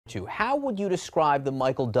How would you describe the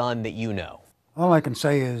Michael Dunn that you know? All I can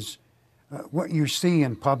say is what you see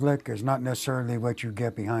in public is not necessarily what you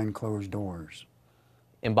get behind closed doors.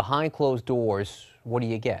 And behind closed doors, what do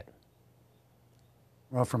you get?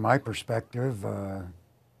 Well, from my perspective,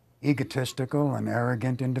 egotistical and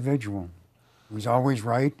arrogant individual who's always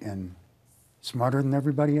right and smarter than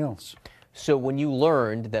everybody else. So when you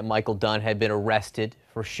learned that Michael Dunn had been arrested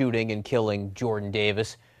for shooting and killing Jordan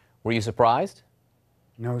Davis, were you surprised?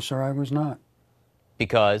 No, sir, I was not.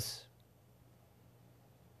 Because?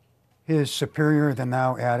 His superior than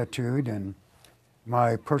thou attitude and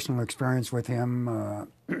my personal experience with him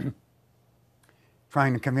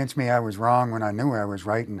trying to convince me I was wrong when I knew I was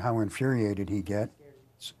right, and how infuriated he gets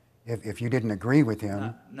if you didn't agree with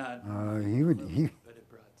him.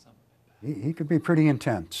 He could be pretty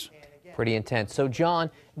intense. Pretty intense. So,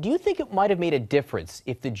 John, do you think it might have made a difference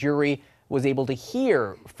if the jury was able to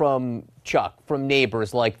hear from Chuck, from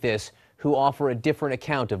neighbors like this, who offer a different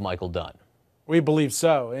account of Michael Dunn? We believe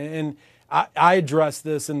so. And I addressed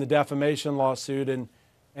this in the defamation lawsuit and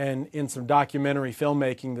in some documentary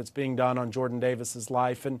filmmaking that's being done on Jordan Davis's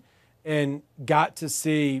life, and got to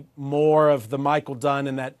see more of the Michael Dunn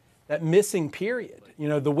in that missing period. You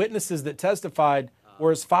know, the witnesses that testified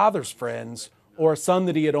were his father's friends or a son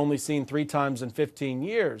that he had only seen 3 times in 15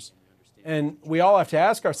 years. And we all have to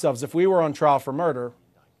ask ourselves, if we were on trial for murder,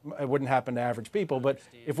 it wouldn't happen to average people, but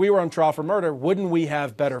if we were on trial for murder, wouldn't we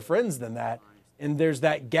have better friends than that? And there's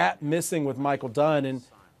that gap missing with Michael Dunn,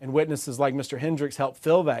 and witnesses like Mr. Hendrix help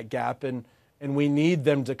fill that gap, and we need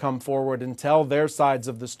them to come forward and tell their sides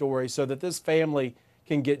of the story so that this family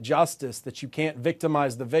can get justice, that you can't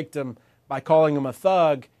victimize the victim by calling him a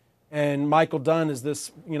thug, and Michael Dunn is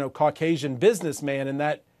this, Caucasian businessman, and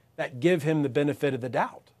that give him the benefit of the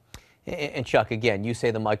doubt. And Chuck, again, you say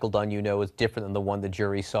the Michael Dunn you know is different than the one the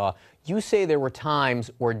jury saw. You say there were times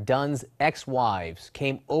where Dunn's ex-wives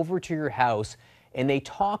came over to your house and they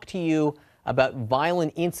talked to you about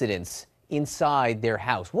violent incidents inside their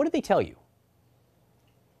house. What did they tell you?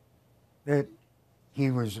 That he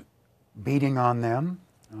was beating on them.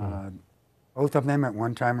 Both of them at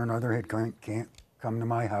one time or another had come to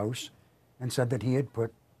my house and said that he had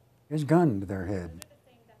put his gun to their head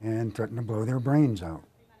and threatened to blow their brains out.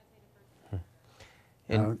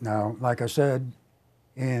 Now, like I said,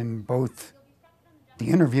 in both the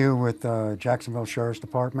interview with Jacksonville Sheriff's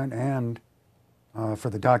Department and for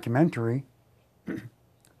the documentary,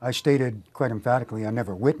 I stated quite emphatically I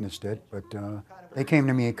never witnessed it, but they came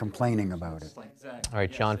to me complaining about it. All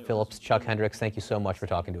right, John Phillips, Chuck Hendrix, thank you so much for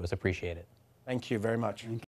talking to us. Appreciate it. Thank you very much.